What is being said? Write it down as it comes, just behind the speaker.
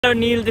Hello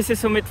Neil, this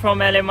is Sumit from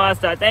LA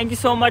Mazda. Thank you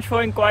so much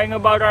for inquiring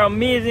about our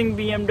amazing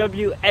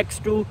BMW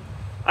X2.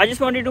 I just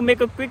wanted to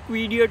make a quick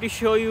video to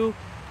show you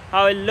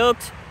how it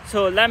looks.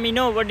 So let me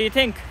know, what do you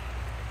think?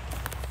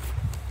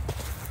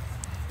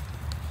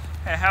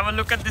 Have a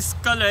look at this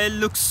color. It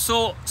looks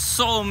so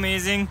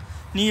amazing.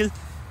 Neil,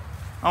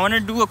 I want to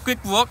do a quick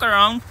walk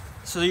around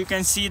so you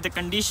can see the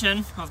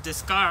condition of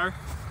this car.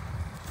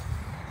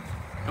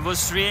 It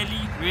was really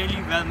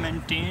well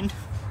maintained,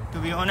 to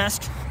be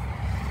honest.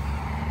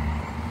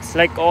 It's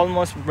like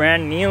almost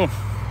brand new.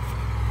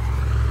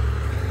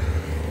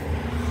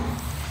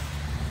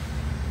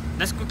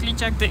 Let's quickly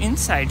check the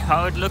inside,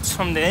 how it looks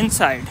from the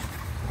inside.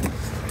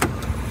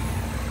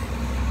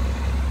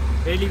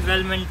 Really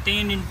well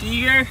maintained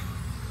interior.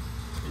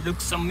 It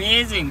looks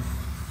amazing.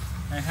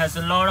 It has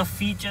a lot of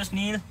features,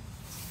 Neil.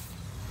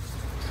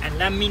 And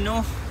let me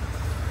know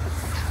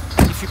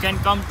if you can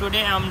come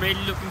today. I'm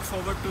really looking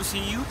forward to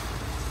see you.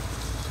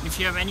 If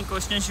you have any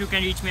questions, you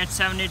can reach me at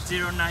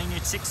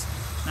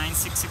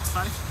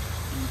 780-986-9665.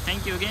 And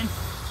thank you again.